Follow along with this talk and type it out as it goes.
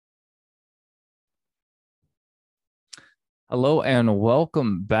Hello and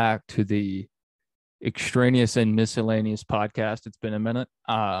welcome back to the Extraneous and Miscellaneous podcast. It's been a minute.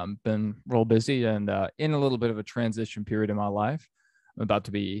 Been real busy and in a little bit of a transition period in my life. I'm about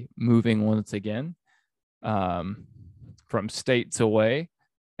to be moving once again um, from states away.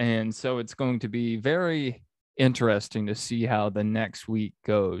 And so it's going to be very interesting to see how the next week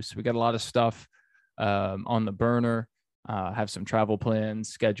goes. We got a lot of stuff on the burner, have some travel plans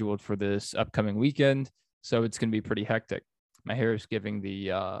scheduled for this upcoming weekend. So it's going to be pretty hectic. My hair is giving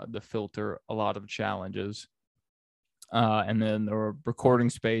the filter a lot of challenges. And then the recording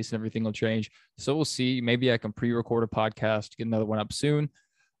space and everything will change. So we'll see. Maybe I can pre-record a podcast, get another one up soon.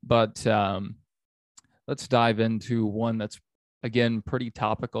 But let's dive into one that's, again, pretty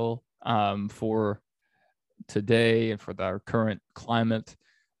topical for today and for our current climate.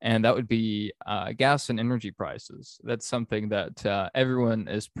 And that would be gas and energy prices. That's something that everyone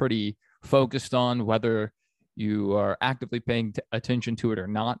is pretty focused on, whether you are actively paying attention to it or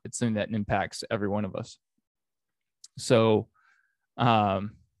not. It's something that impacts every one of us. So it's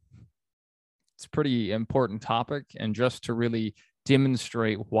a pretty important topic. And just to really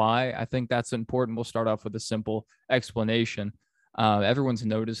demonstrate why I think that's important, we'll start off with a simple explanation. Everyone's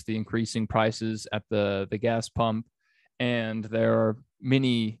noticed the increasing prices at the gas pump, and there are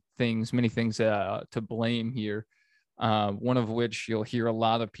many things to blame here. One of which you'll hear a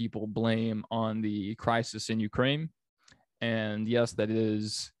lot of people blame on the crisis in Ukraine. And yes, that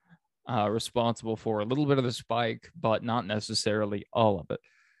is responsible for a little bit of the spike, but not necessarily all of it.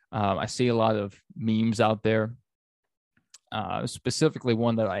 I see a lot of memes out there, specifically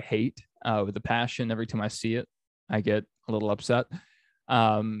one that I hate with a passion. Every time I see it, I get a little upset.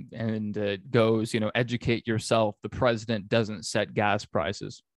 And it goes, educate yourself. The president doesn't set gas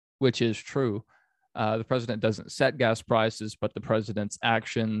prices, which is true. The president doesn't set gas prices, but the president's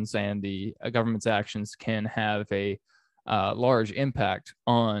actions and the government's actions can have a large impact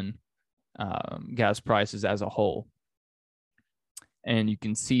on gas prices as a whole. And you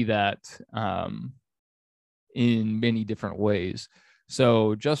can see that in many different ways.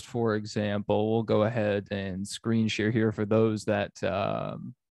 So just for example, we'll go ahead and screen share here for those that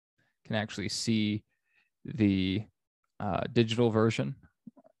can actually see the digital version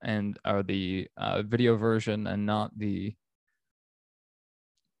and or the video version and not the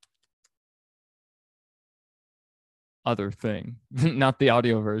other thing, not the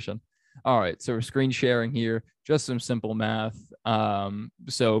audio version. All right, so we're screen sharing here, just some simple math.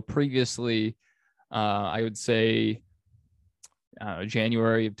 So previously, I would say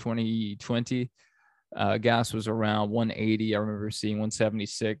January of 2020, gas was around 180. I remember seeing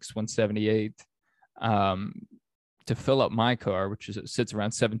 176, 178. To fill up my car, which is it sits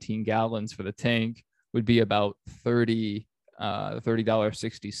around 17 gallons for the tank, would be about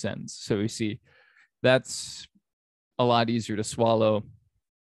 $30.60. So we see that's a lot easier to swallow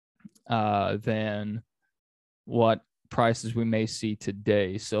than what prices we may see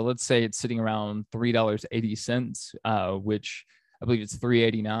today. So let's say it's sitting around $3.80, which I believe it's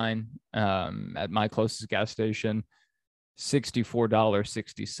 $3.89 at my closest gas station.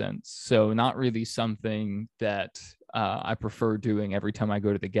 $64.60. So not really something that I prefer doing every time I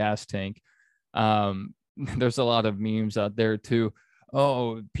go to the gas tank. There's a lot of memes out there too.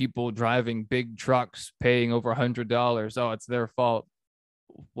 Oh, people driving big trucks paying over $100. Oh, it's their fault.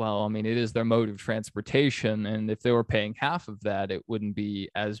 Well, I mean, it is their mode of transportation. And if they were paying half of that, it wouldn't be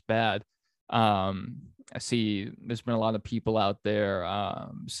as bad. I see there's been a lot of people out there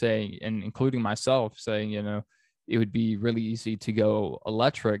saying, and including myself, saying, it would be really easy to go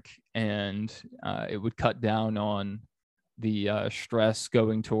electric, and it would cut down on the stress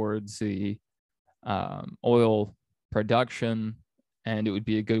going towards the oil production, and it would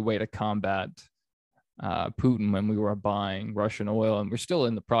be a good way to combat Putin when we were buying Russian oil. And we're still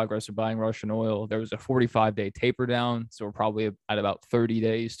in the progress of buying Russian oil. There was a 45-day taper down, so we're probably at about 30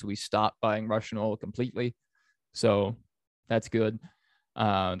 days till we stop buying Russian oil completely. So that's good.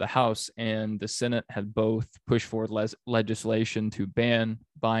 The House and the Senate had both pushed forward legislation to ban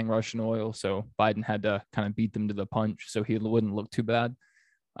buying Russian oil. So Biden had to kind of beat them to the punch so he wouldn't look too bad.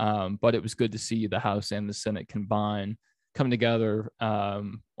 But it was good to see the House and the Senate come together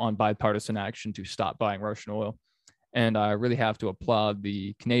on bipartisan action to stop buying Russian oil. And I really have to applaud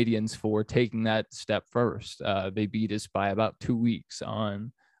the Canadians for taking that step first. They beat us by about 2 weeks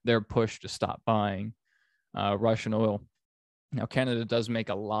on their push to stop buying Russian oil. Now, Canada does make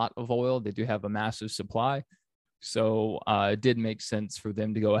a lot of oil. They do have a massive supply. So it did make sense for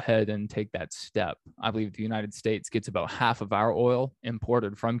them to go ahead and take that step. I believe the United States gets about half of our oil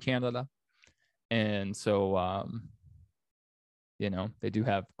imported from Canada. And so, they do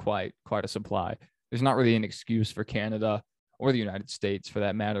have quite a supply. There's not really an excuse for Canada or the United States for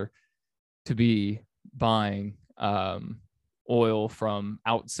that matter, to be buying oil from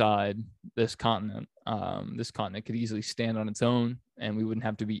outside this continent. This continent could easily stand on its own, and we wouldn't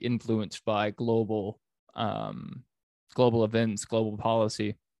have to be influenced by global events, global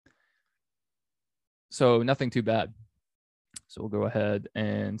policy. So nothing too bad. So we'll go ahead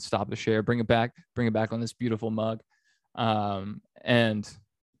and stop the share, bring it back on this beautiful mug. And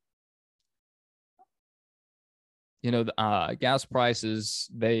gas prices,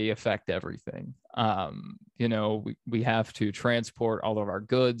 they affect everything. We have to transport all of our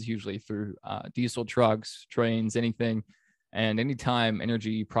goods, usually through diesel trucks, trains, anything. And anytime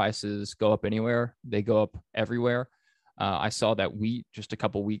energy prices go up anywhere, they go up everywhere. I saw that wheat just a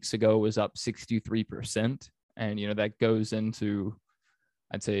couple weeks ago was up 63%. And, that goes into,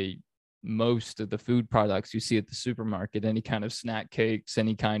 I'd say, most of the food products you see at the supermarket, any kind of snack cakes,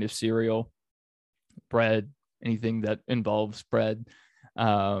 any kind of cereal, bread, anything that involves bread,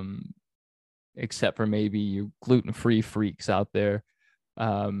 except for maybe you gluten-free freaks out there.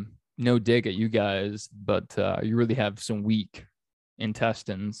 No dig at you guys, but you really have some weak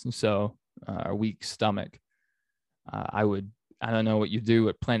intestines, so a weak stomach. I don't know what you do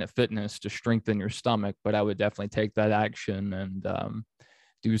at Planet Fitness to strengthen your stomach, but I would definitely take that action and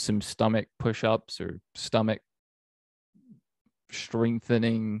do some stomach push-ups or stomach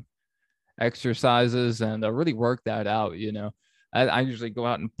strengthening exercises and really work that out. I usually go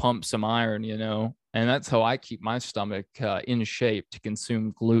out and pump some iron, and that's how I keep my stomach in shape to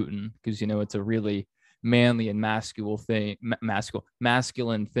consume gluten, because it's a really manly and masculine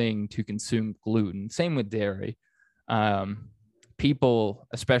thing to consume gluten. Same with dairy. People,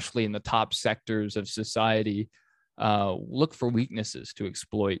 especially in the top sectors of society, look for weaknesses to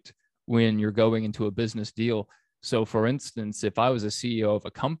exploit when you're going into a business deal. So, for instance, if I was a CEO of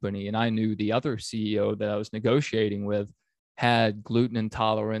a company and I knew the other CEO that I was negotiating with had gluten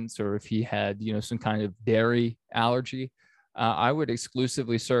intolerance, or if he had, some kind of dairy allergy, I would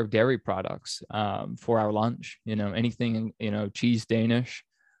exclusively serve dairy products for our lunch. Anything, cheese Danish.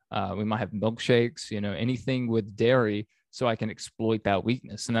 We might have milkshakes, anything with dairy, so I can exploit that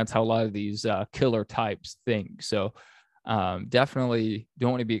weakness. And that's how a lot of these killer types think. So definitely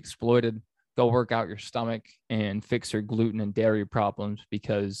don't want to be exploited. Go work out your stomach and fix your gluten and dairy problems,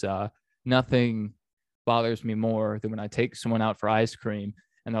 because nothing bothers me more than when I take someone out for ice cream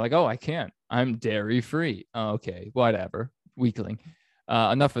and they're like, oh, I can't, I'm dairy free. Okay, whatever, weakling.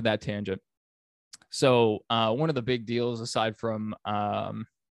 Enough of that tangent. So one of the big deals, aside from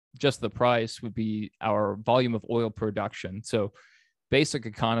just the price, would be our volume of oil production. So basic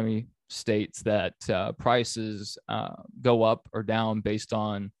economy states that prices go up or down based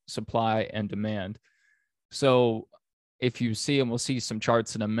on supply and demand. So if you see, and we'll see some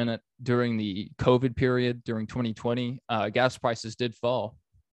charts in a minute, during the COVID period, during 2020, gas prices did fall.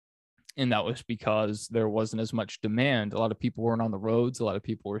 And that was because there wasn't as much demand. A lot of people weren't on the roads. A lot of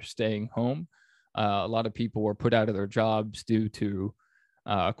people were staying home. A lot of people were put out of their jobs due to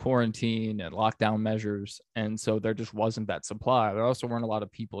quarantine and lockdown measures. And so there just wasn't that supply. There also weren't a lot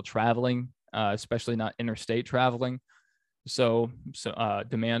of people traveling, especially not interstate traveling. So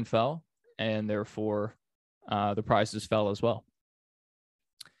demand fell, and therefore the prices fell as well.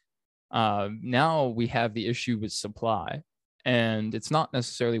 Now we have the issue with supply, and it's not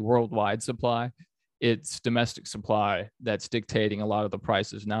necessarily worldwide supply. It's domestic supply that's dictating a lot of the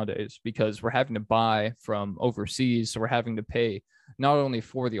prices nowadays, because we're having to buy from overseas. So we're having to pay not only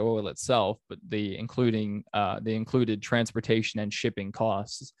for the oil itself, but the included transportation and shipping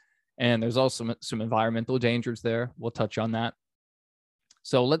costs. And there's also some environmental dangers there. We'll touch on that.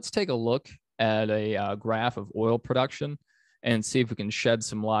 So let's take a look at a graph of oil production and see if we can shed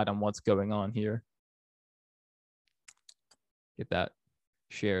some light on what's going on here. Get that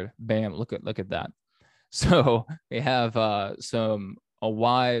shared. Bam, look at that. So we have a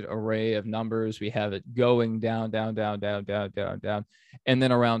wide array of numbers. We have it going down. And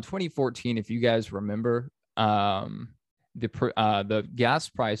then around 2014, if you guys remember, the gas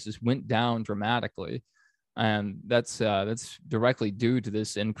prices went down dramatically. And that's directly due to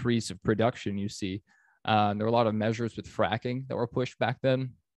this increase of production you see. There were a lot of measures with fracking that were pushed back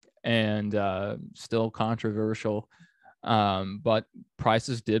then, and still controversial. But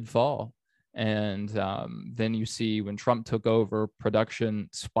prices did fall. And then you see when Trump took over, production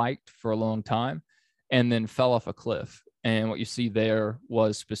spiked for a long time and then fell off a cliff. And what you see there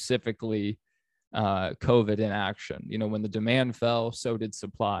was specifically COVID in action. When the demand fell, so did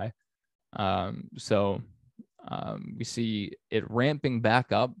supply. We see it ramping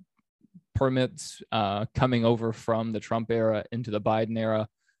back up, permits coming over from the Trump era into the Biden era.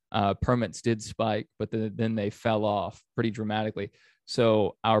 permits did spike, but then they fell off pretty dramatically.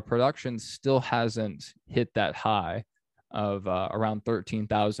 So our production still hasn't hit that high of around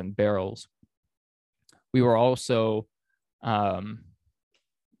 13,000 barrels. We were also in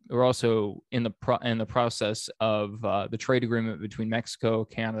the process of the trade agreement between Mexico,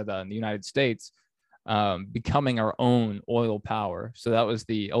 Canada, and the United States, becoming our own oil power. So that was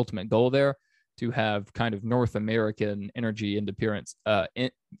the ultimate goal there, to have kind of North American energy independence.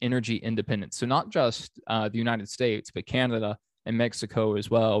 So not just the United States, but Canada and Mexico as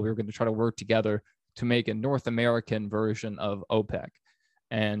well. We were going to try to work together to make a North American version of OPEC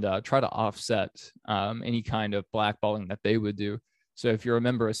and try to offset any kind of blackballing that they would do. So if you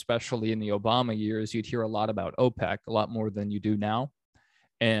remember, especially in the Obama years, you'd hear a lot about OPEC, a lot more than you do now.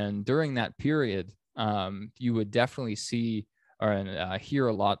 And during that period, you would definitely see or hear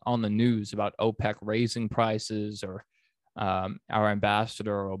a lot on the news about OPEC raising prices, or our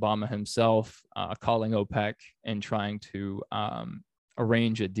ambassador, Obama himself, calling OPEC and trying to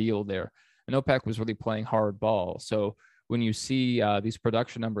arrange a deal there. And OPEC was really playing hardball. So when you see these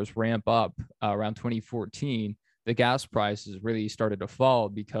production numbers ramp up around 2014, the gas prices really started to fall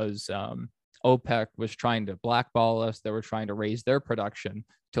because OPEC was trying to blackball us. They were trying to raise their production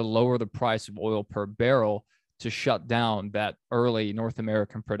to lower the price of oil per barrel to shut down that early North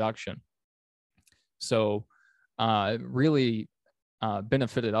American production. So it really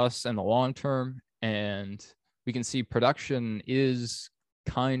benefited us in the long term. And we can see production is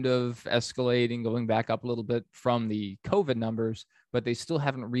kind of escalating, going back up a little bit from the COVID numbers, but they still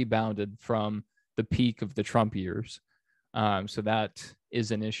haven't rebounded from the peak of the Trump years. So that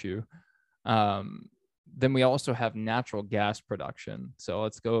is an issue. Then we also have natural gas production. So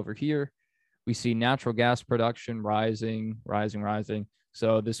let's go over here. We see natural gas production rising.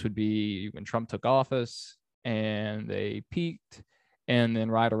 So this would be when Trump took office and they peaked, and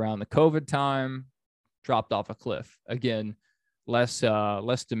then right around the COVID time, dropped off a cliff. Again, less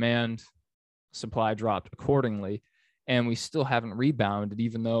demand, supply dropped accordingly, and we still haven't rebounded,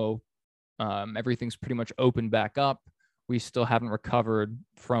 even though everything's pretty much opened back up. We still haven't recovered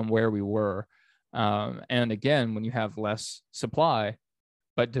from where we were. And again, when you have less supply,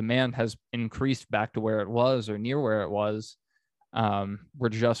 but demand has increased back to where it was or near where it was, we're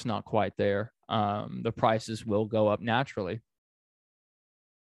just not quite there. The prices will go up naturally.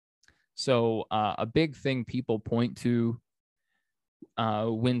 So a big thing people point to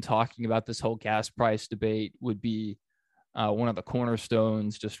when talking about this whole gas price debate would be one of the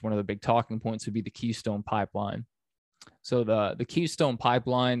cornerstones, just one of the big talking points would be the Keystone Pipeline. So the Keystone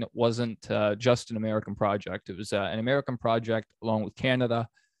Pipeline wasn't just an American project. It was an American project along with Canada.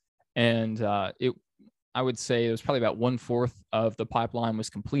 And I would say it was probably about 1/4 of the pipeline was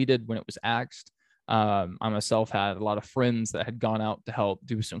completed when it was axed. I myself had a lot of friends that had gone out to help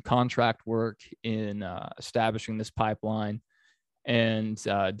do some contract work in establishing this pipeline. And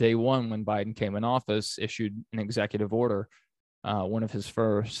day one, when Biden came in office, issued an executive order, one of his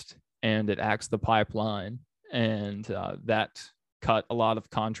first, and it axed the pipeline. And that cut a lot of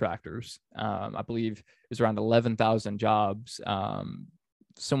contractors. I believe it was around 11,000 jobs,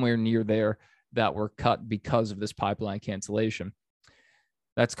 somewhere near there, that were cut because of this pipeline cancellation.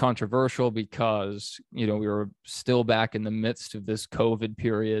 That's controversial because, we were still back in the midst of this COVID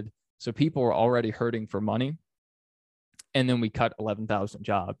period. So people were already hurting for money. And then we cut 11,000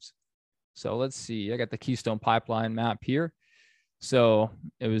 jobs. So let's see. I got the Keystone Pipeline map here. So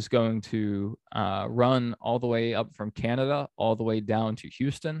it was going to run all the way up from Canada, all the way down to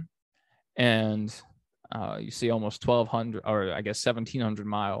Houston. And you see almost 1,200, or I guess 1,700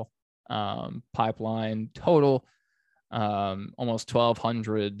 mile pipeline total, almost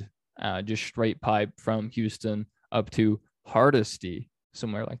 1,200 just straight pipe from Houston up to Hardesty,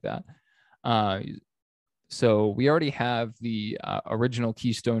 somewhere like that. So we already have the original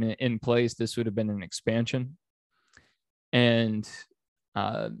Keystone in place. This would have been an expansion. And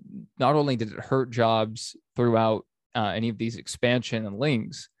not only did it hurt jobs throughout any of these expansion and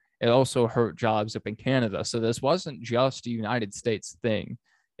links, it also hurt jobs up in Canada. So this wasn't just a United States thing.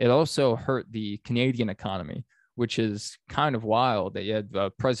 It also hurt the Canadian economy, which is kind of wild that you had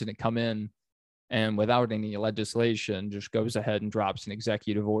the president come in and without any legislation just goes ahead and drops an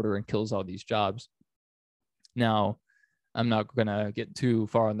executive order and kills all these jobs. Now, I'm not going to get too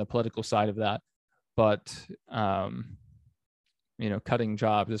far on the political side of that, but cutting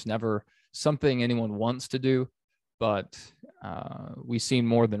jobs is never something anyone wants to do, but we seem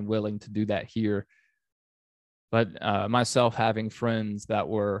more than willing to do that here. But myself having friends that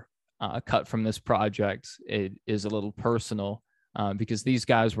were cut from this project, it is a little personal because these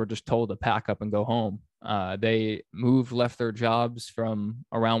guys were just told to pack up and go home. They left their jobs from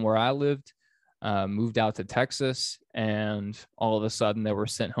around where I lived, moved out to Texas, and all of a sudden they were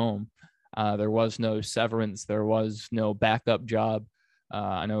sent home. There was no severance. There was no backup job.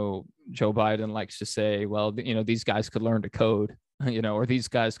 I know Joe Biden likes to say, well, these guys could learn to code, or these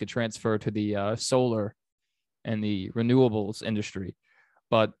guys could transfer to the solar and the renewables industry.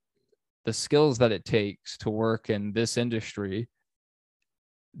 But the skills that it takes to work in this industry,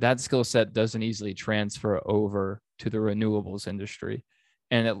 that skill set doesn't easily transfer over to the renewables industry.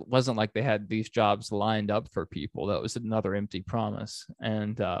 And it wasn't like they had these jobs lined up for people. That was another empty promise.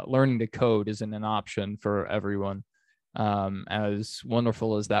 And learning to code isn't an option for everyone. As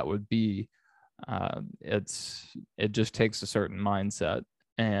wonderful as that would be, it just takes a certain mindset,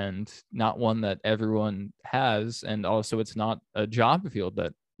 and not one that everyone has. And also, it's not a job field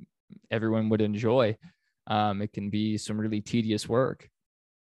that everyone would enjoy. It can be some really tedious work.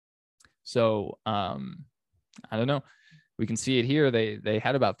 So I don't know. We can see it here. They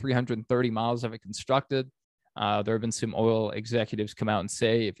had about 330 miles of it constructed. There have been some oil executives come out and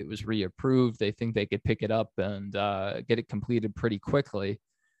say if it was reapproved, they think they could pick it up and get it completed pretty quickly.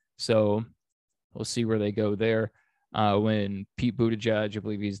 So we'll see where they go there. When Pete Buttigieg, I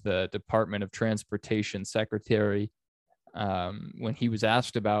believe he's the Department of Transportation Secretary, when he was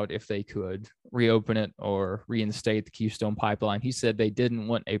asked about if they could reopen it or reinstate the Keystone Pipeline, he said they didn't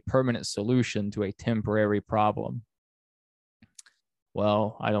want a permanent solution to a temporary problem.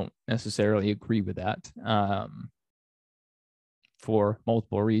 Well, I don't necessarily agree with that, for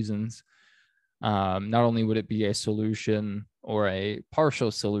multiple reasons. Not only would it be a solution or a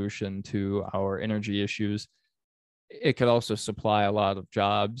partial solution to our energy issues, it could also supply a lot of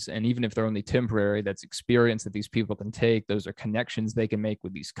jobs. And even if they're only temporary, that's experience that these people can take. Those are connections they can make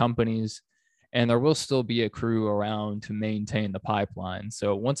with these companies. And there will still be a crew around to maintain the pipeline.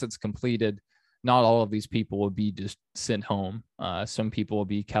 So once it's completed, not all of these people will be just sent home. Some people will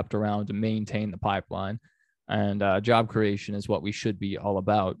be kept around to maintain the pipeline. And job creation is what we should be all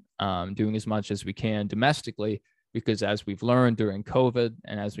about, doing as much as we can domestically, because as we've learned during COVID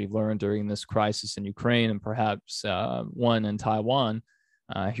and as we've learned during this crisis in Ukraine and perhaps one in Taiwan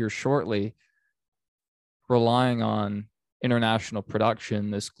here shortly, relying on international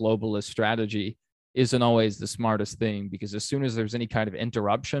production, this globalist strategy, isn't always the smartest thing, because as soon as there's any kind of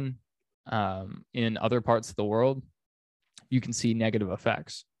interruption in other parts of the world, you can see negative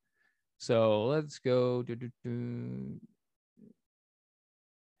effects. So let's go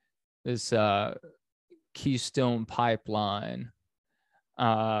this Keystone Pipeline.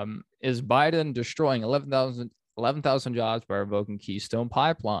 Is Biden destroying 11,000 jobs by revoking Keystone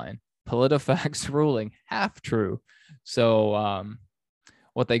Pipeline? PolitiFacts ruling, half true. So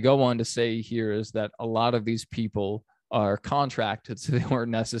what they go on to say here is that a lot of these people are contracted, so they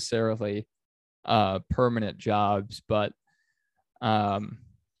weren't necessarily permanent jobs. But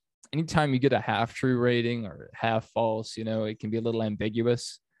anytime you get a half true rating or half false, it can be a little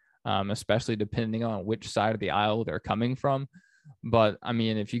ambiguous, especially depending on which side of the aisle they're coming from. But I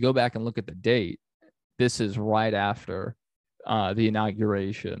mean, if you go back and look at the date, this is right after the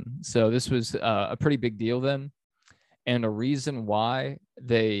inauguration. So this was a pretty big deal then. And a reason why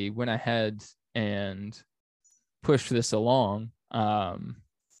they went ahead and pushed this along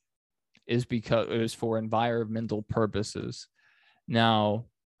is because it was for environmental purposes. Now,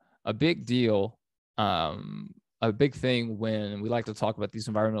 a big deal, a big thing when we like to talk about these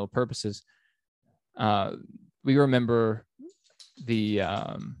environmental purposes, we remember the,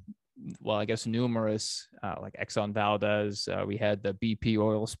 I guess numerous, like Exxon Valdez, we had the BP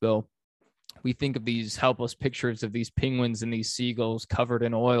oil spill. We think of these helpless pictures of these penguins and these seagulls covered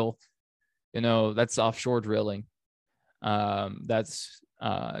in oil. That's offshore drilling. That's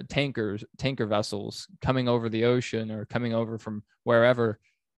tanker vessels coming over the ocean or coming over from wherever,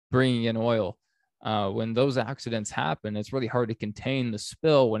 bringing in oil. When those accidents happen, it's really hard to contain the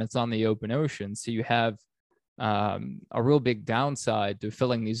spill when it's on the open ocean. So you have a real big downside to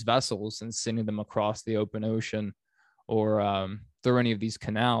filling these vessels and sending them across the open ocean or through any of these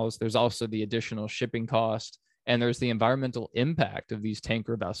canals. There's also the additional shipping cost, and there's the environmental impact of these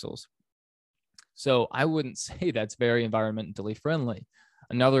tanker vessels. So I wouldn't say that's very environmentally friendly.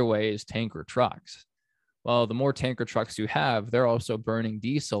 Another way is tanker trucks. Well, the more tanker trucks you have, they're also burning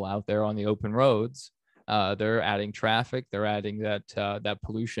diesel out there on the open roads. They're adding traffic. They're adding that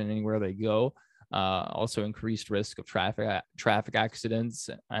pollution anywhere they go. Also increased risk of traffic accidents,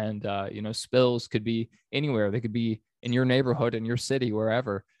 and spills could be anywhere. They could be in your neighborhood, in your city,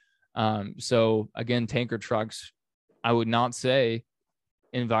 wherever. So again, tanker trucks, I would not say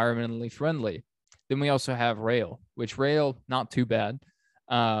environmentally friendly. Then we also have rail, which rail, not too bad.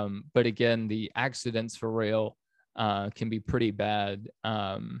 But again, the accidents for rail can be pretty bad.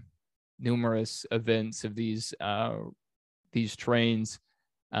 Numerous events of these trains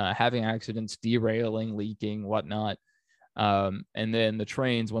having accidents, derailing, leaking, whatnot. And then the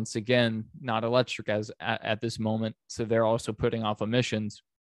trains, once again, not electric at this moment, so they're also putting off emissions.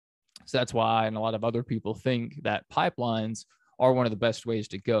 So that's why, and a lot of other people think that pipelines are one of the best ways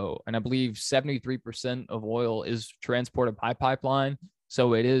to go. And I believe 73% of oil is transported by pipeline,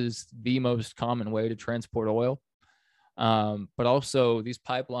 so it is the most common way to transport oil. But also, these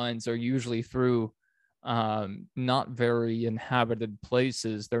pipelines are usually through not very inhabited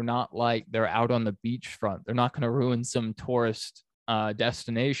places. They're not like they're out on the beachfront. They're not going to ruin some tourist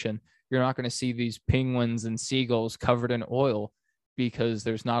destination. You're not going to see these penguins and seagulls covered in oil because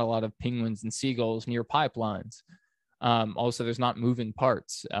there's not a lot of penguins and seagulls near pipelines. Also, there's not moving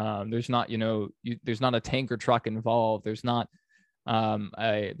parts. There's not, there's not a tanker truck involved. There's not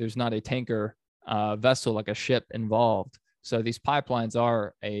a tanker vessel like a ship involved. So these pipelines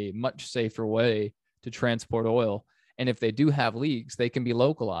are a much safer way to transport oil. And if they do have leaks, they can be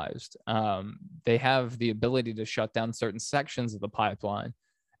localized. They have the ability to shut down certain sections of the pipeline.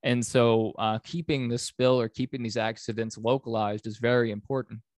 And so keeping the spill or keeping these accidents localized is very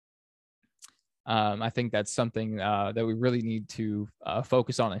important. I think that's something that we really need to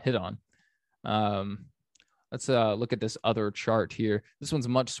focus on and hit on. Let's look at this other chart here. This one's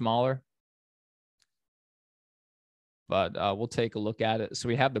much smaller, but we'll take a look at it. So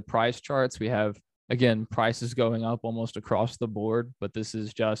we have the price charts. We have, again, prices going up almost across the board, but this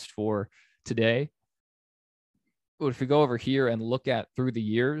is just for today. But if we go over here and look at through the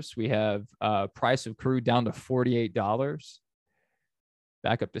years, we have price of crude down to $48,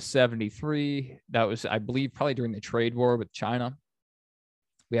 back up to 73. That was, I believe, probably during the trade war with China.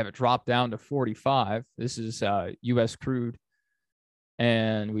 We have it drop down to 45. This is U.S. crude.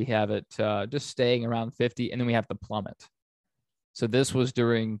 And we have it just staying around 50. And then we have the plummet. So this was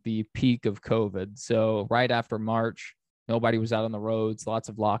during the peak of COVID. So right after March, nobody was out on the roads, lots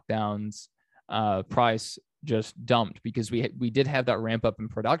of lockdowns. Price just dumped because we did have that ramp up in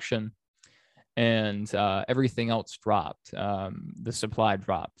production, and everything else dropped. The supply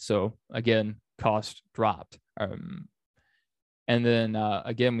dropped. So again, cost dropped. And then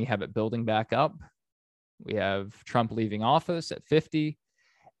again, we have it building back up. We have Trump leaving office at 50.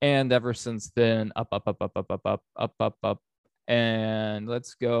 And ever since then, up. And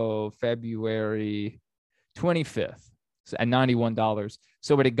let's go February 25th at $91.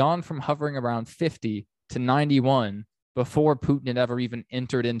 So it had gone from hovering around 50 to 91 before Putin had ever even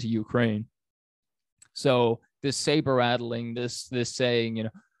entered into Ukraine. So this saber rattling, this saying,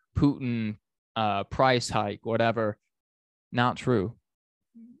 Putin price hike, whatever, not true.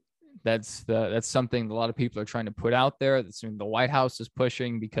 That's something a lot of people are trying to put out there. That's something the White House is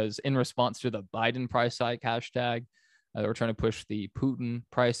pushing, because in response to the Biden price hike hashtag, they were trying to push the Putin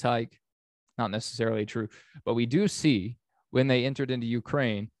price hike. Not necessarily true, but we do see when they entered into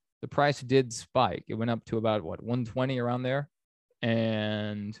Ukraine, the price did spike. It went up to about 120 around there,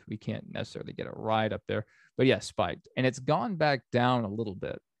 and we can't necessarily get it right up there, but yeah, spiked, and it's gone back down a little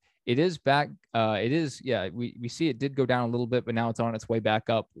bit. It is back. It is, yeah. We see it did go down a little bit, but now it's on its way back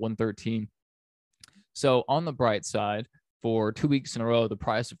up 113. So on the bright side, for 2 weeks in a row, the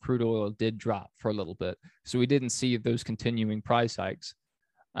price of crude oil did drop for a little bit. So we didn't see those continuing price hikes.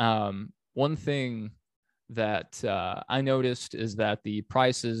 One thing that I noticed is that the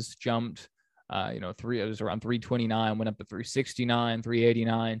prices jumped. It was around 329, went up to 369,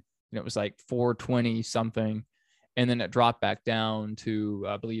 389. It was like 420 something. And then it dropped back down to,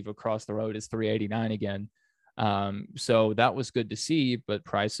 I believe, across the road is 389 again. So that was good to see, but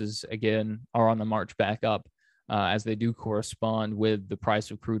prices, again, are on the march back up as they do correspond with the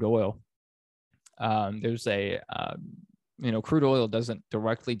price of crude oil. There's crude oil doesn't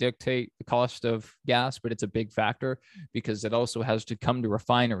directly dictate the cost of gas, but it's a big factor because it also has to come to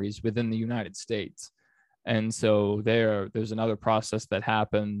refineries within the United States. And so there's another process that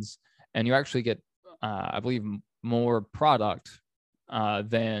happens, and you actually get, I believe, more product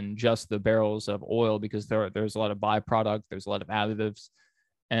than just the barrels of oil, because there's a lot of byproduct, there's a lot of additives.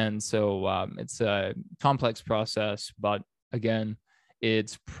 And so it's a complex process, but again,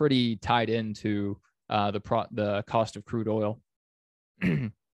 it's pretty tied into the cost of crude oil.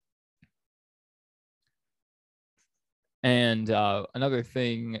 And another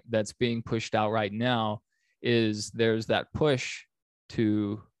thing that's being pushed out right now is there's that push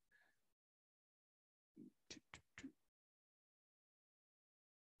to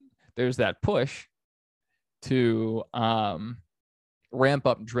ramp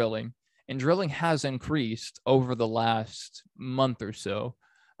up drilling. and drilling has increased over the last month or so.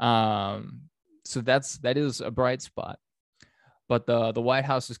 So that is a bright spot. But the White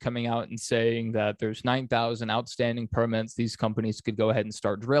House is coming out and saying that there's 9,000 outstanding permits. These companies could go ahead and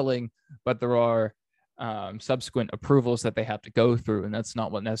start drilling, but there are subsequent approvals that they have to go through, and that's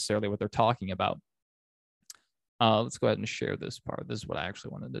not necessarily what they're talking about. Let's go ahead and share this part. This is what I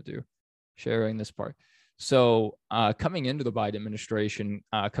actually wanted to do, sharing this part. So coming into the Biden administration,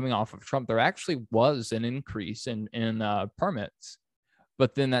 coming off of Trump, there actually was an increase in permits,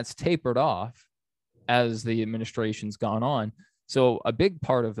 but then that's tapered off as the administration's gone on. So a big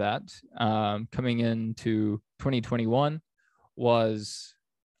part of that coming into 2021 was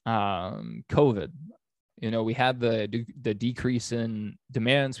COVID. We had the decrease in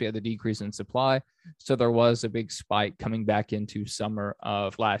demands, we had the decrease in supply. So there was a big spike coming back into summer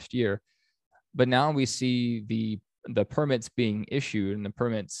of last year. But now we see the permits being issued, and the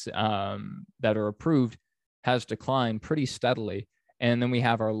permits that are approved has declined pretty steadily. And then we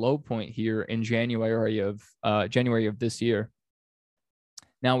have our low point here in January of this year.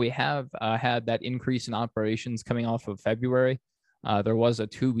 Now we have had that increase in operations coming off of February. There was a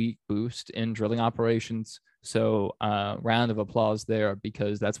 2-week boost in drilling operations. So round of applause there,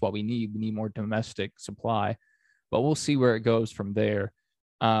 because that's what we need. We need more domestic supply, but we'll see where it goes from there.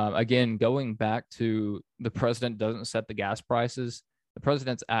 Again, going back to the president doesn't set the gas prices. The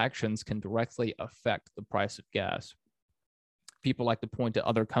president's actions can directly affect the price of gas. People like to point to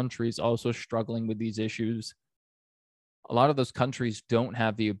other countries also struggling with these issues. A lot of those countries don't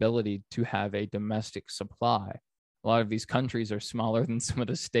have the ability to have a domestic supply. A lot of these countries are smaller than some of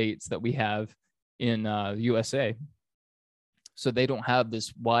the states that we have in the USA. So they don't have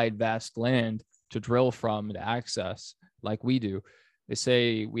this wide, vast land to drill from and access like we do. They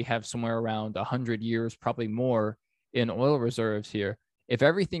say we have somewhere around 100 years, probably more, in oil reserves here. If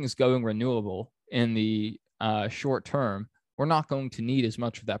everything's going renewable in the short term, we're not going to need as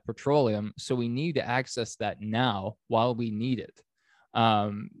much of that petroleum. So we need to access that now while we need it.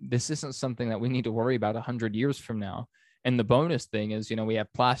 This isn't something that we need to worry about 100 years from now. And the bonus thing is, we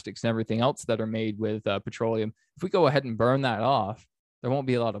have plastics and everything else that are made with petroleum. If we go ahead and burn that off, there won't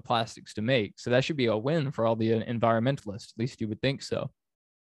be a lot of plastics to make. So that should be a win for all the environmentalists. At least you would think so.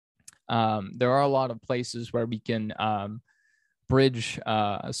 There are a lot of places where we can bridge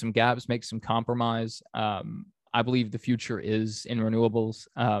some gaps, make some compromise. I believe the future is in renewables,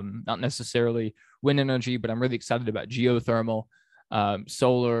 not necessarily wind energy, but I'm really excited about geothermal,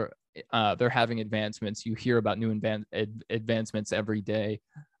 solar. They're having advancements. You hear about new advancements every day.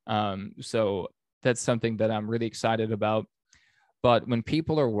 So that's something that I'm really excited about. But when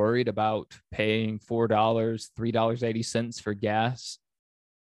people are worried about paying $4, $3.80 for gas,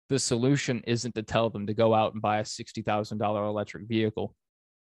 the solution isn't to tell them to go out and buy a $60,000 electric vehicle.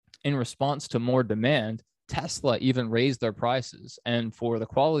 In response to more demand, Tesla even raised their prices. And for the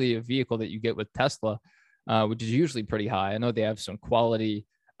quality of vehicle that you get with Tesla, which is usually pretty high, I know they have some quality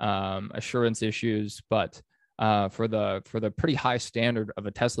assurance issues, but for the pretty high standard of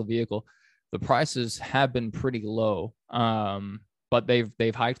a Tesla vehicle, the prices have been pretty low. But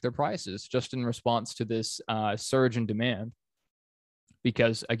they've hiked their prices just in response to this surge in demand.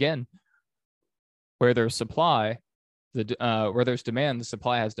 Because again, where there's supply, where there's demand, the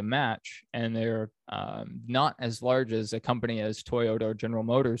supply has to match, and they're not as large as a company as Toyota or General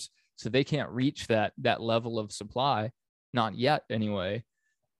Motors, so they can't reach that level of supply, not yet anyway.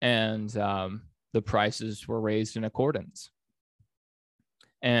 And the prices were raised in accordance.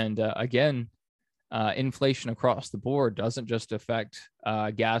 And again, inflation across the board doesn't just affect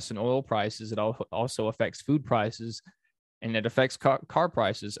gas and oil prices. It also affects food prices, and it affects car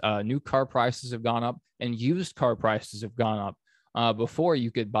prices. New car prices have gone up, and used car prices have gone up. Before,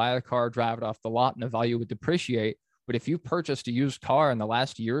 you could buy a car, drive it off the lot, and the value would depreciate. But if you purchased a used car in the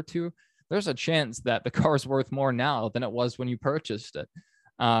last year or two, there's a chance that the car is worth more now than it was when you purchased it.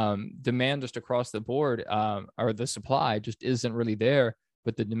 Demand just across the board, or the supply just isn't really there,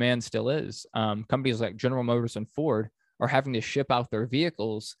 but the demand still is. Companies like General Motors and Ford are having to ship out their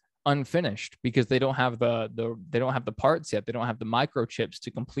vehicles unfinished because they don't have the parts yet. They don't have the microchips to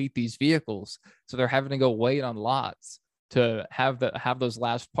complete these vehicles, so they're having to go wait on lots to have those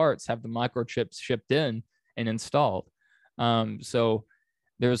last parts, have the microchips shipped in and installed. So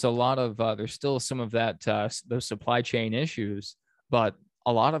there's a lot of there's still some of that those supply chain issues, but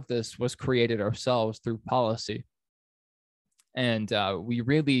a lot of this was created ourselves through policy. And we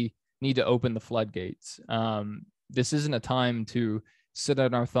really need to open the floodgates. This isn't a time to sit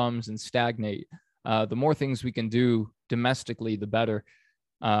on our thumbs and stagnate. The more things we can do domestically, the better.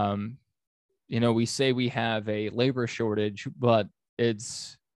 We say we have a labor shortage, but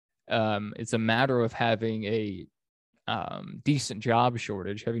it's it's a matter of having a decent job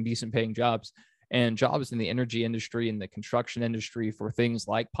shortage, having decent paying jobs, and jobs in the energy industry and the construction industry for things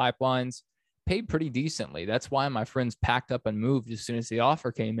like pipelines paid pretty decently. That's why my friends packed up and moved as soon as the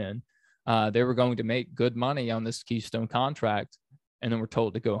offer came in. They were going to make good money on this Keystone contract, and then were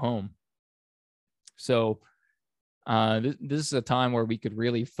told to go home. So this is a time where we could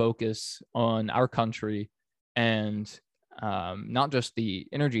really focus on our country and not just the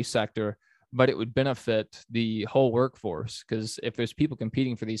energy sector, but it would benefit the whole workforce, because if there's people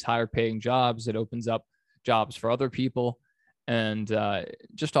competing for these higher paying jobs, it opens up jobs for other people, and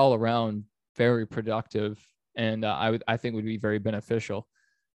just all around very productive, and I think would be very beneficial.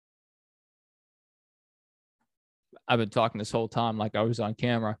 I've been talking this whole time like I was on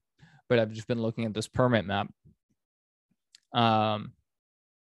camera, but I've just been looking at this permit map.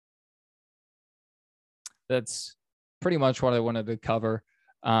 That's pretty much what I wanted to cover.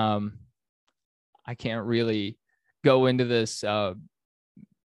 I can't really go into this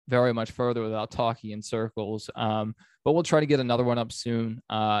very much further without talking in circles. But we'll try to get another one up soon.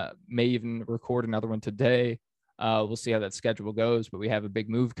 May even record another one today. We'll see how that schedule goes, but we have a big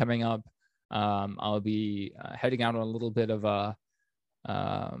move coming up. I'll be heading out on a little bit of a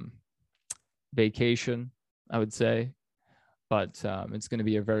vacation, I would say, but it's going to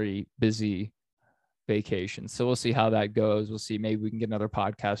be a very busy vacation. So we'll see how that goes. We'll see. Maybe we can get another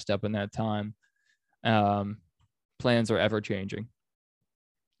podcast up in that time. Plans are ever changing.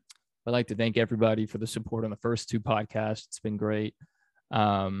 I'd like to thank everybody for the support on the first two podcasts. It's been great.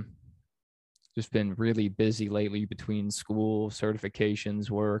 Just been really busy lately between school, certifications,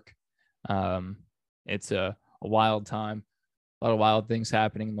 work. It's a wild time. A lot of wild things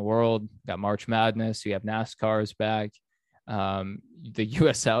happening in the world. Got March Madness. You have NASCAR's back. The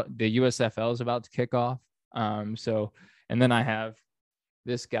USFL is about to kick off. So, and then I have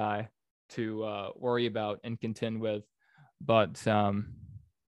this guy to worry about and contend with. But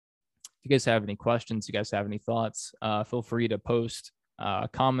if you guys have any questions, you guys have any thoughts, feel free to post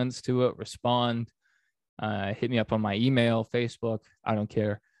comments to it, respond, hit me up on my email, Facebook. I don't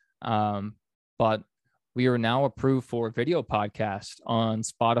care. But we are now approved for video podcast on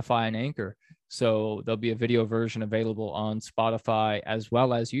Spotify and Anchor. So there'll be a video version available on Spotify as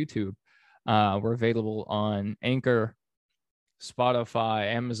well as YouTube. We're available on Anchor, Spotify,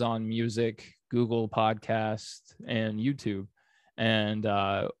 Amazon Music, Google Podcasts, and YouTube. And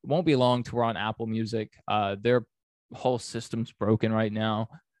won't be long till we're on Apple Music. Their whole system's broken right now.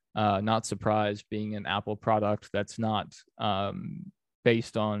 Not surprised, being an Apple product that's not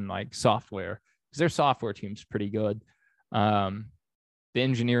based on like software, because their software team's pretty good. The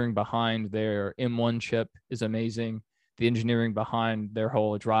engineering behind their M1 chip is amazing. The engineering behind their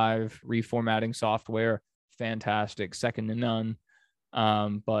whole drive reformatting software, fantastic, second to none.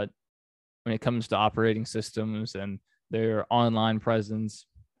 But when it comes to operating systems and their online presence,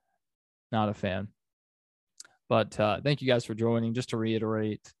 not a fan. But thank you guys for joining. Just to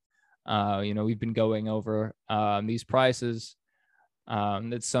reiterate, we've been going over these prices.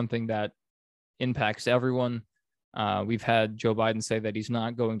 It's something that impacts everyone. We've had Joe Biden say that he's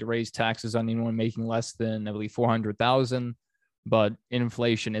not going to raise taxes on anyone making less than, I believe, $400,000. But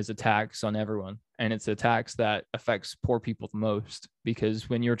inflation is a tax on everyone, and it's a tax that affects poor people the most, because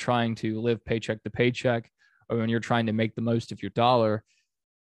when you're trying to live paycheck to paycheck, or when you're trying to make the most of your dollar,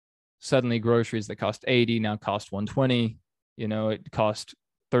 suddenly groceries that cost $80 now cost $120. It cost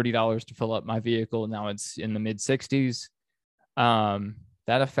 $30 to fill up my vehicle. Now it's in the mid 60s.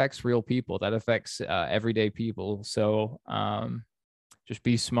 That affects real people. That affects everyday people. So just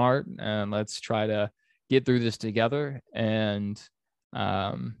be smart, and let's try to get through this together. And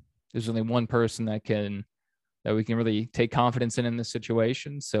there's only one person that we can really take confidence in this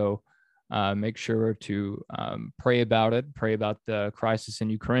situation. So make sure to pray about it. Pray about the crisis in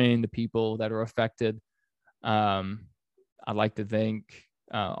Ukraine, the people that are affected. I'd like to thank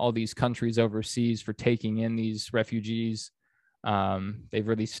all these countries overseas for taking in these refugees. They've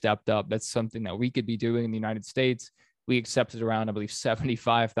really stepped up. That's something that we could be doing in the United States. We accepted around, I believe,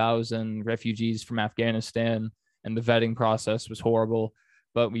 75,000 refugees from Afghanistan, and the vetting process was horrible.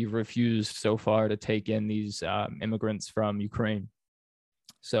 But we've refused so far to take in these immigrants from Ukraine.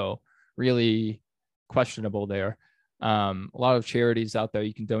 So really questionable there. A lot of charities out there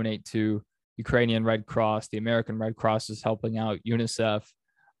you can donate to. Ukrainian Red Cross, the American Red Cross is helping out, UNICEF.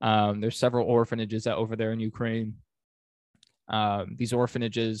 There's several orphanages over there in Ukraine. These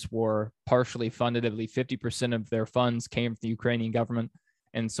orphanages were partially funded. I believe 50% of their funds came from the Ukrainian government.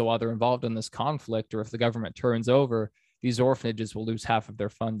 And so while they're involved in this conflict, or if the government turns over, these orphanages will lose half of their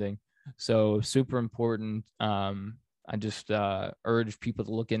funding. So super important. I just urge people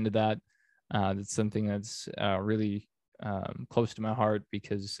to look into that. That's something that's really close to my heart,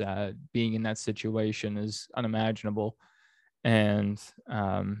 because being in that situation is unimaginable. And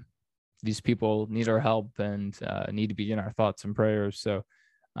these people need our help and need to be in our thoughts and prayers. So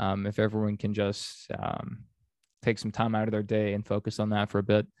if everyone can just take some time out of their day and focus on that for a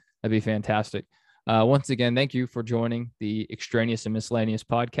bit, that'd be fantastic. Once again, thank you for joining the Extraneous and Miscellaneous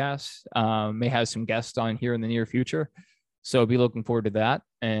podcast. May have some guests on here in the near future, so be looking forward to that.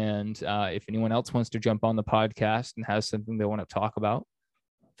 And if anyone else wants to jump on the podcast and has something they want to talk about,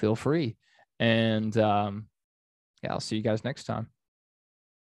 feel free. And yeah, I'll see you guys next time.